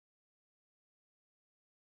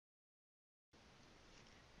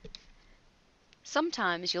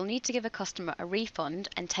Sometimes you'll need to give a customer a refund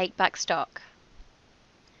and take back stock.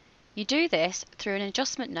 You do this through an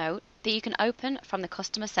adjustment note that you can open from the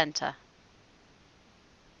Customer Centre.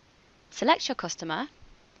 Select your customer.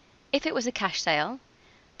 If it was a cash sale,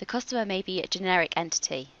 the customer may be a generic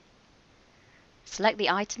entity. Select the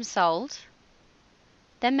item sold,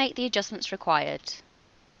 then make the adjustments required,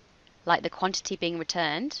 like the quantity being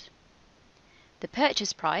returned, the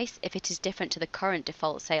purchase price if it is different to the current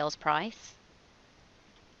default sales price,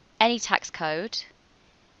 any tax code.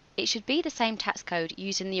 It should be the same tax code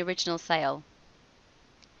used in the original sale,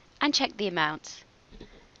 and check the amount.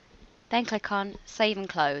 Then click on Save and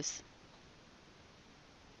Close.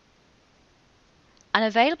 An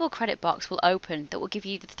available credit box will open that will give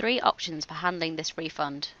you the three options for handling this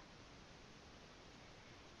refund.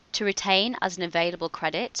 To retain as an available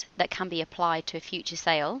credit that can be applied to a future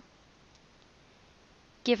sale,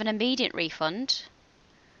 give an immediate refund,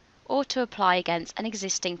 or to apply against an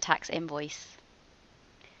existing tax invoice.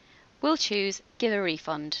 We'll choose Give a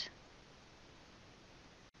Refund.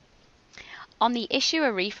 On the Issue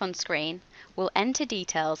a Refund screen, we'll enter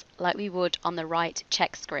details like we would on the right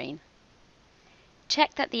check screen.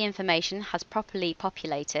 Check that the information has properly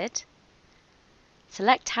populated.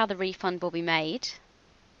 Select how the refund will be made,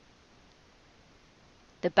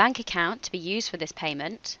 the bank account to be used for this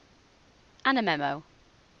payment, and a memo.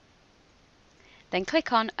 Then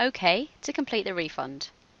click on OK to complete the refund.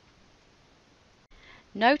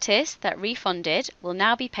 Notice that Refunded will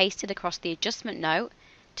now be pasted across the adjustment note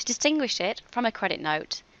to distinguish it from a credit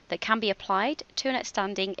note that can be applied to an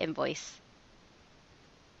outstanding invoice.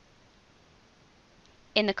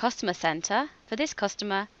 In the Customer Centre, for this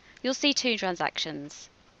customer, you'll see two transactions: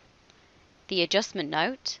 the adjustment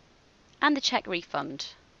note and the check refund.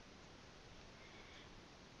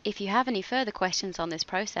 If you have any further questions on this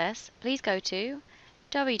process, please go to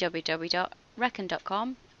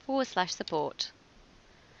www.reckon.com/support.